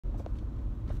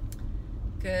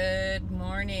Good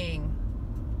morning.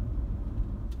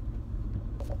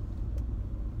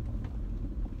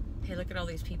 Hey, look at all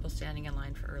these people standing in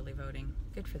line for early voting.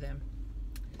 Good for them.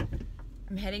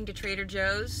 I'm heading to Trader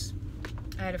Joe's.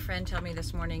 I had a friend tell me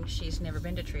this morning she's never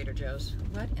been to Trader Joe's.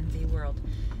 What in the world?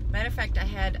 Matter of fact, I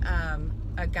had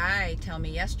a guy tell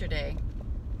me yesterday,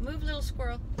 move little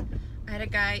squirrel. I had a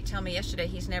guy tell me yesterday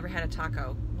he's never had a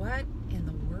taco. What in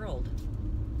the world?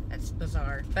 That's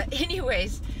bizarre. But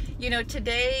anyways, you know,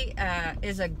 today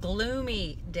is a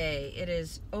gloomy day. It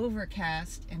is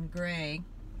overcast and gray.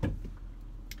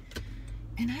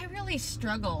 And I really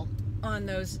struggle on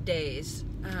those days.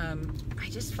 I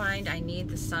just find I need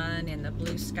the sun and the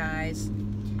blue skies.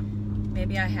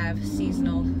 Maybe I have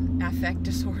seasonal affect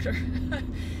disorder.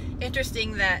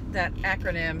 Interesting that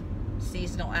acronym,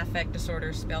 seasonal affect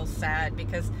disorder, spells sad,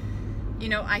 because you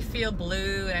know, I feel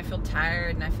blue and I feel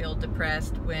tired and I feel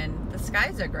depressed when the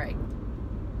skies are gray.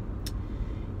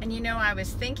 And you know, I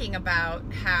was thinking about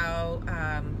how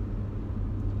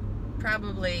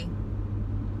probably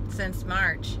since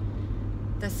March,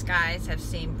 the skies have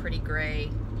seemed pretty gray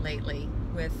lately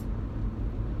with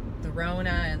the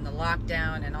Rona and the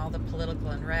lockdown and all the political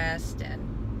unrest and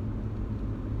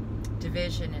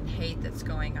division and hate that's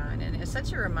going on. And it's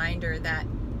such a reminder that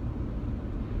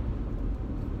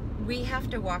we have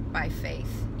to walk by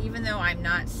faith. Even though I'm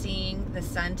not seeing the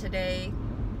sun today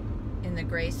in the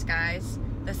gray skies,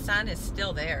 the sun is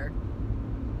still there.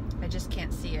 I just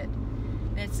can't see it.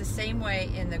 And it's the same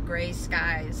way in the gray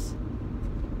skies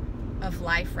of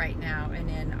life right now and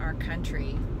in our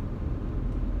country,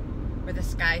 where the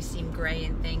skies seem gray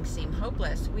and things seem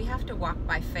hopeless. We have to walk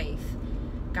by faith.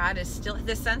 God is still,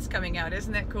 the sun's coming out.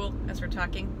 Isn't that cool as we're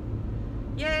talking?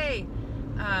 Yay!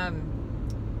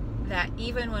 That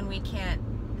even when we can't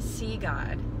see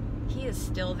God, He is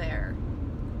still there.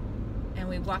 And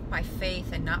we walk by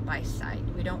faith and not by sight.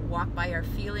 We don't walk by our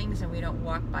feelings and we don't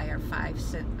walk by our five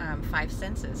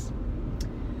senses.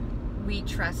 We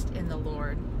trust in the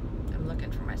Lord. I'm looking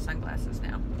for my sunglasses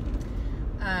now.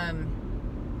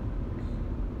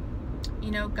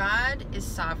 You know, God is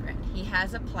sovereign. He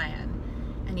has a plan.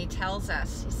 And He tells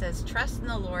us, He says, trust in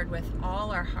the Lord with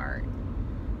all our heart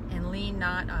and lean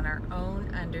not on our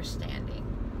own understanding.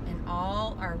 In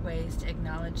all our ways to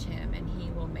acknowledge Him, and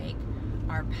He will make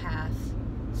our path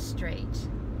straight.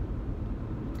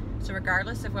 So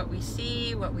regardless of what we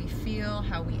see, what we feel,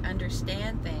 how we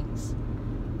understand things,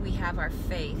 we have our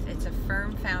faith. It's a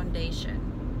firm foundation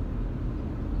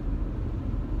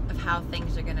of how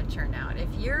things are going to turn out.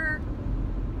 If you're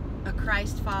a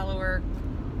Christ follower,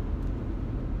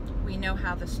 we know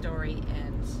how the story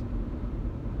ends.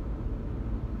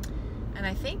 And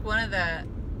I think one of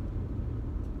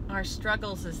our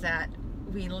struggles is that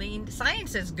we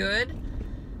science is good,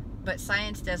 but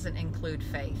science doesn't include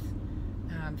faith.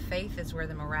 Faith is where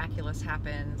the miraculous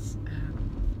happens,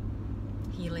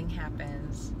 healing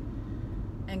happens,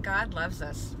 and God loves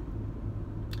us.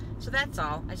 So that's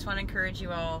all. I just want to encourage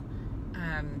you all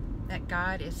that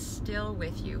God is still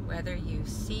with you, whether you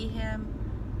see Him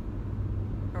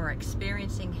or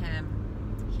experiencing Him.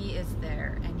 He is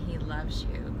there and He loves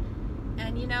you.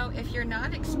 And you know, if you're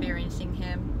not experiencing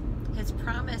Him, His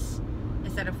promise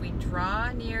is that if we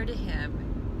draw near to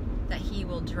Him, that He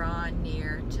will draw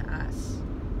near to us.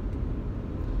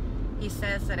 He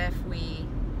says that if we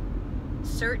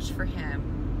search for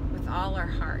Him with all our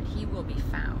heart, He will be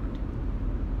found.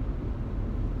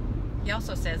 He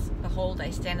also says, behold, I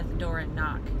stand at the door and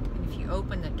knock, and if you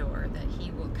open the door, that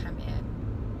He will come in.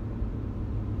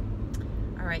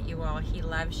 All right, you all, He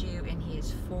loves you and He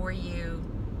is for you.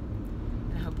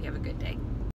 I hope you have a good day.